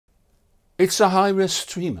It's a high-res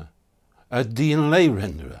streamer, a DLNA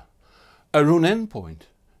renderer, a Roon Endpoint,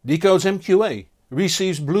 decodes MQA,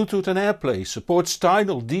 receives Bluetooth and Airplay, supports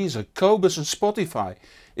Tidal, Deezer, Qobus and Spotify.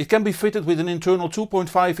 It can be fitted with an internal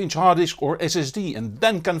 2.5-inch hard disk or SSD and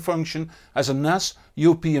then can function as a NAS,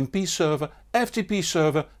 UPnP server, FTP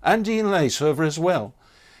server and DLNA server as well.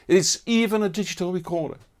 It's even a digital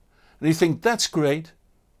recorder. And you think that's great?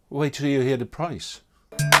 Wait till you hear the price.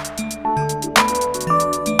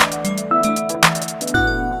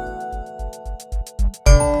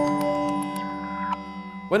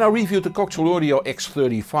 When I reviewed the Cocktail Audio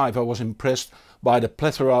X35 I was impressed by the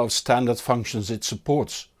plethora of standard functions it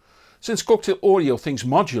supports. Since Cocktail Audio thinks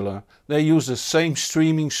modular, they use the same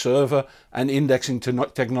streaming, server and indexing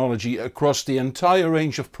technology across the entire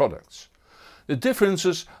range of products. The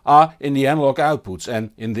differences are in the analog outputs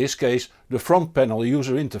and, in this case, the front panel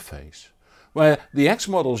user interface. Where the X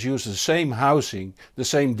models use the same housing, the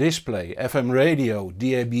same display, FM radio,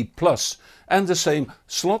 DAB+, and the same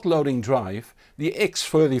slot loading drive, the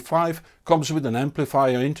X35 comes with an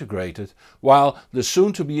amplifier integrated, while the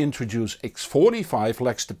soon to be introduced X45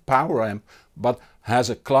 lacks the power amp but has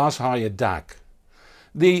a class higher DAC.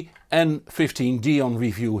 The N15D on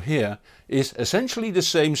review here is essentially the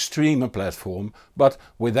same streamer platform but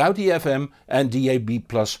without the FM and DAB+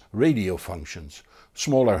 radio functions,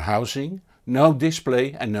 smaller housing, no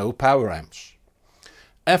display and no power amps.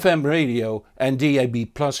 FM radio and DAB+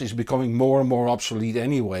 is becoming more and more obsolete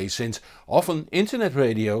anyway, since often internet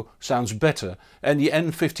radio sounds better and the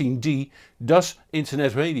N15D does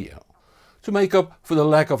internet radio. To make up for the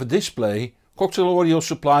lack of a display, Cocktail Audio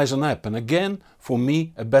supplies an app, and again for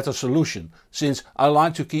me a better solution, since I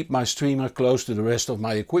like to keep my streamer close to the rest of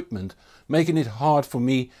my equipment, making it hard for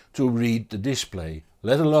me to read the display,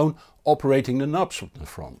 let alone operating the knobs on the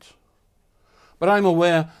front. But I'm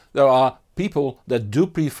aware there are people that do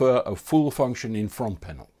prefer a full function in front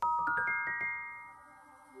panel.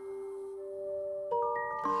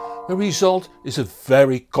 The result is a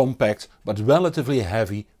very compact but relatively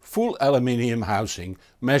heavy full aluminium housing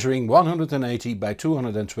measuring 180 by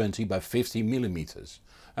 220 by 50 mm,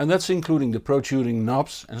 and that's including the protruding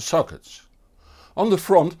knobs and sockets. On the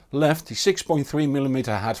front left the 6.3 mm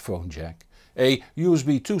headphone jack, a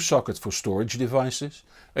USB 2 socket for storage devices,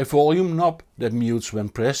 a volume knob that mutes when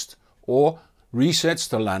pressed or resets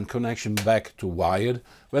the LAN connection back to wired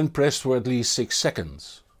when pressed for at least 6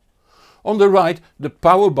 seconds. On the right the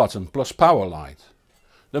power button plus power light.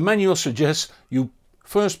 The manual suggests you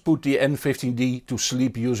first put the N15D to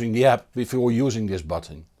sleep using the app before using this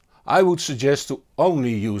button. I would suggest to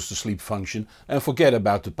only use the sleep function and forget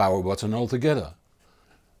about the power button altogether.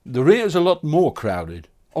 The rear is a lot more crowded.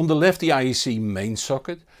 On the left the IEC main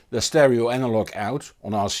socket, the stereo analog out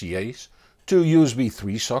on RCA's, 2 USB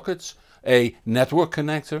 3 sockets, a network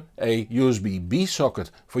connector, a USB-B socket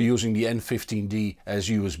for using the N15D as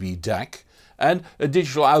USB DAC and a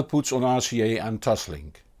digital outputs on RCA and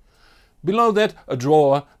Toslink. Below that a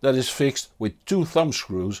drawer that is fixed with 2 thumb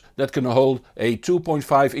screws that can hold a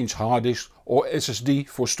 2.5-inch hard disk or SSD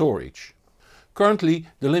for storage. Currently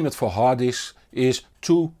the limit for hard disks is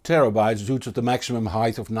 2 TB due to the maximum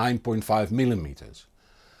height of 9.5 mm.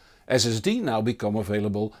 SSD now become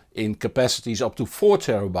available in capacities up to 4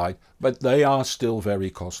 TB, but they are still very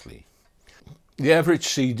costly. The average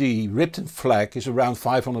CD ripped in FLAC is around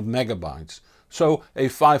 500 MB, so a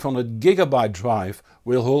 500 GB drive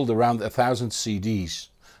will hold around 1000 CDs,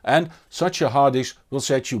 and such a hard disk will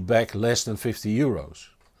set you back less than 50 euros.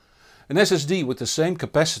 An SSD with the same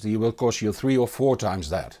capacity will cost you 3 or 4 times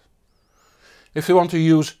that. If you want to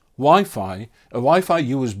use Wi-Fi, a Wi-Fi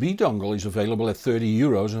USB dongle is available at 30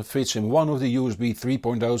 euros and fits in one of the USB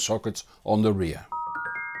 3.0 sockets on the rear.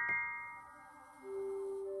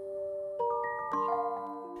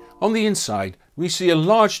 On the inside we see a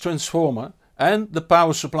large transformer and the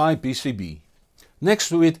power supply PCB. Next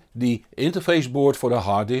to it the interface board for the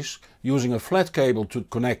hard disk, using a flat cable to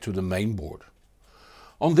connect to the main board.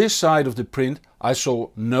 On this side of the print I saw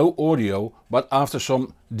no audio, but after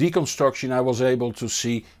some deconstruction I was able to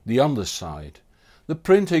see the underside. The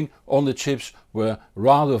printing on the chips were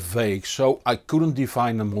rather vague, so I couldn't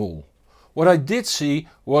define them all. What I did see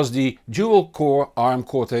was the dual core ARM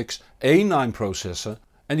Cortex A9 processor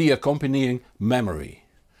and the accompanying memory,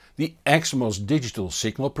 the XMOS digital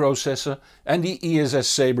signal processor and the ESS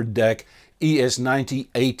Sabre DAC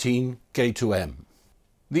ES9018 K2M.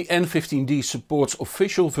 The N15D supports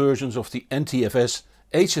official versions of the NTFS,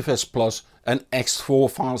 HFS Plus and X4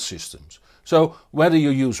 file systems. So whether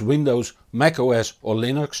you use Windows, macOS or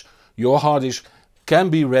Linux, your hard disk can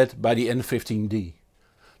be read by the N15D.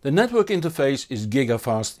 The network interface is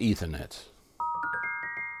gigafast Ethernet.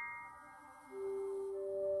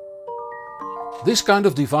 This kind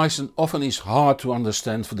of device often is hard to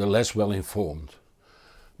understand for the less well informed.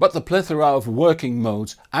 But the plethora of working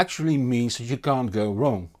modes actually means that you can't go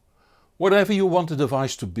wrong. Whatever you want the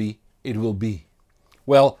device to be, it will be.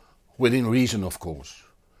 Well, within reason of course.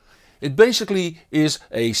 It basically is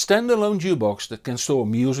a standalone jukebox that can store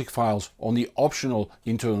music files on the optional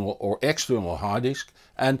internal or external hard disk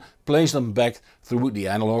and plays them back through the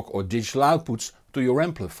analog or digital outputs to your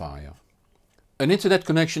amplifier. An internet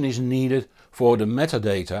connection is needed for the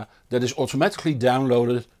metadata that is automatically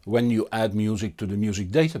downloaded when you add music to the music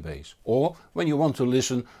database or when you want to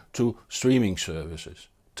listen to streaming services.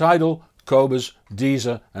 Tidal, Qobus,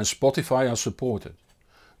 Deezer and Spotify are supported.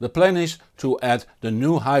 The plan is to add the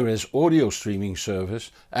new high-res audio streaming service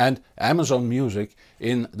and Amazon Music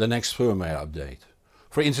in the next firmware update.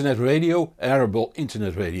 For internet radio, agreeable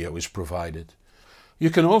internet radio is provided. You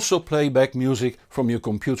can also play back music from your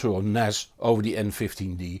computer or NAS over the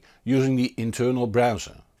N15D using the internal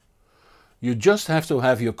browser. You just have to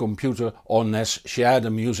have your computer or NAS share the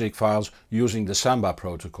music files using the Samba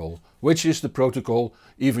protocol, which is the protocol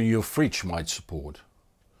even your fridge might support.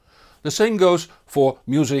 The same goes for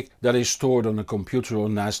music that is stored on a computer or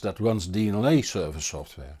NAS that runs DLNA server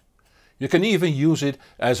software. You can even use it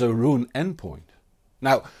as a Roon Endpoint.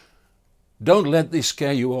 Now, don't let this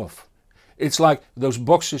scare you off. It's like those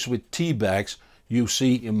boxes with tea bags you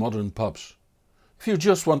see in modern pubs. If you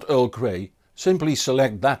just want Earl Grey, simply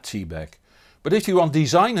select that tea bag. But if you want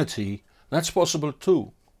designer tea, that's possible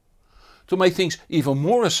too. To make things even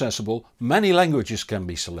more accessible, many languages can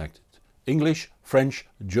be selected. English, French,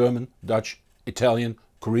 German, Dutch, Italian,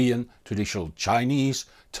 Korean, traditional Chinese,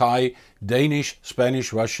 Thai, Danish,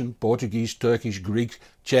 Spanish, Russian, Portuguese, Turkish, Greek,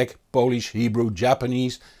 Czech, Polish, Hebrew,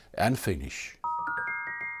 Japanese and Finnish.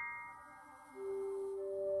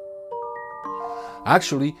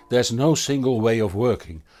 Actually, there's no single way of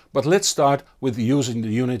working, but let's start with using the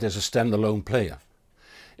unit as a standalone player.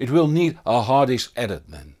 It will need a hard disk added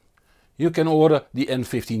then. You can order the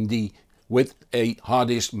N15D with a hard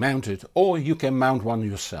disk mounted or you can mount one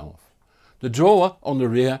yourself. The drawer on the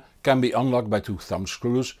rear can be unlocked by 2 thumb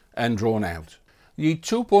screws and drawn out. The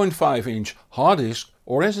 2.5 inch hard disk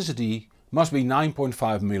or SSD must be 9.5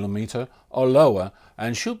 mm or lower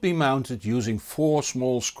and should be mounted using 4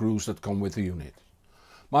 small screws that come with the unit.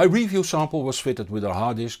 My review sample was fitted with a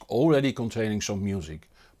hard disk already containing some music,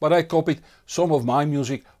 but I copied some of my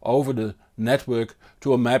music over the network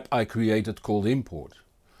to a map I created called Import.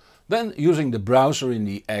 Then, using the browser in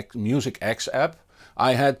the Music X app,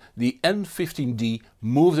 I had the N15D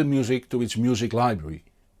move the music to its music library.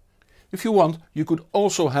 If you want, you could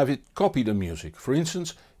also have it copy the music, for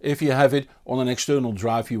instance if you have it on an external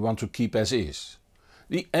drive you want to keep as is.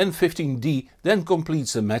 The N15D then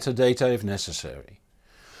completes the metadata if necessary.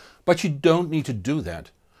 But you don't need to do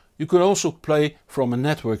that. You could also play from a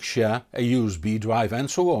network share, a USB drive and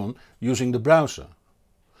so on using the browser.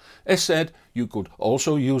 As said, you could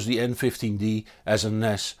also use the N15D as a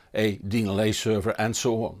NAS, a DLNA server and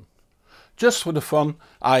so on. Just for the fun,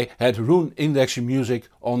 I had Roon indexing music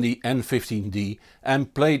on the N15D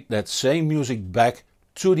and played that same music back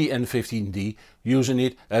to the N15D using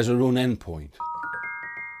it as a Roon Endpoint.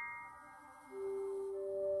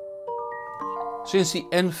 Since the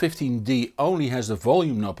N15D only has the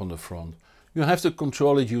volume knob on the front, you have to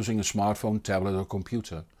control it using a smartphone, tablet or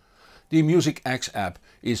computer. The Music X app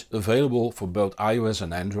is available for both iOS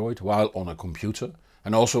and Android, while on a computer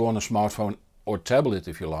and also on a smartphone or tablet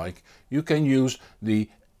if you like, you can use the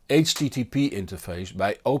HTTP interface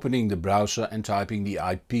by opening the browser and typing the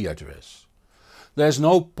IP address. There's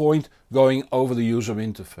no point going over the user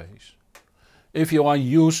interface. If you are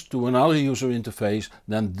used to another user interface,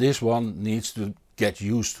 then this one needs to get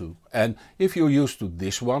used to, and if you're used to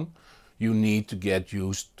this one, you need to get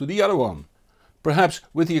used to the other one. Perhaps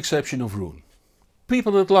with the exception of Roon.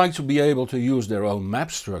 People that like to be able to use their own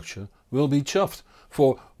map structure will be chuffed,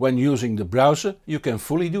 for when using the browser you can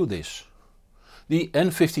fully do this. The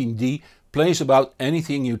N15D plays about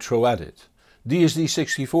anything you throw at it.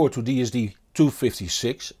 DSD64 to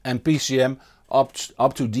DSD256 and PCM up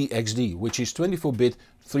to DXD, which is 24-bit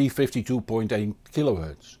 352.8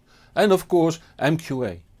 kHz. And of course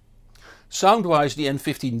MQA. Soundwise, the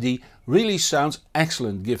N15D really sounds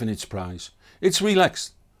excellent given its price. It's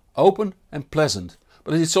relaxed, open and pleasant,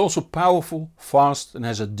 but it's also powerful, fast and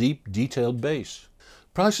has a deep detailed bass.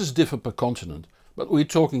 Prices differ per continent, but we're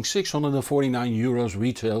talking €649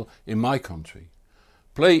 retail in my country.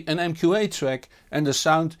 Play an MQA track and the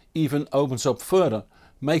sound even opens up further,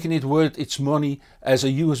 making it worth its money as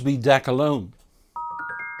a USB DAC alone.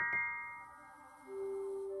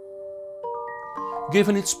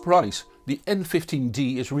 Given its price, the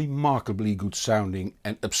N15D is remarkably good sounding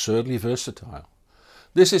and absurdly versatile.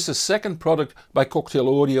 This is the second product by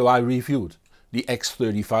Cocktail Audio I reviewed, the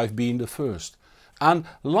X35 being the first. And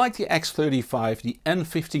like the X35, the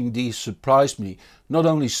N15D surprised me not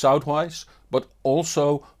only sound-wise, but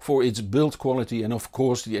also for its build quality and of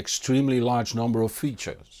course the extremely large number of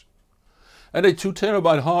features. Add a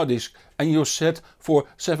 2TB hard disk and you're set for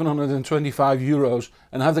 €725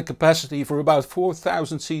 and have the capacity for about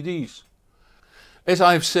 4000 CDs. As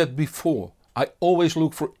I have said before, I always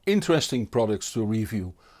look for interesting products to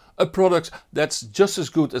review. A product that's just as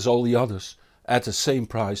good as all the others at the same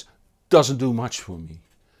price doesn't do much for me.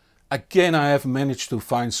 Again, I have managed to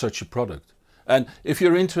find such a product. And if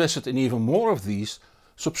you're interested in even more of these,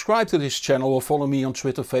 subscribe to this channel or follow me on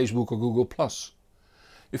Twitter, Facebook or Google+.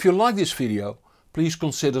 If you like this video, please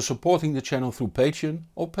consider supporting the channel through Patreon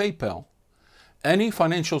or PayPal. Any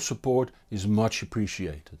financial support is much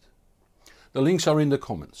appreciated. The links are in the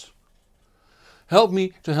comments. Help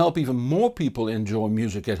me to help even more people enjoy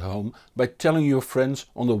music at home by telling your friends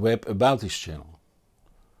on the web about this channel.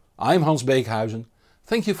 I'm Hans Beekhuizen,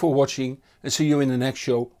 thank you for watching and see you in the next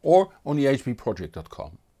show or on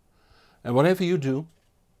thehbproject.com. And whatever you do,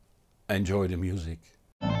 enjoy the music.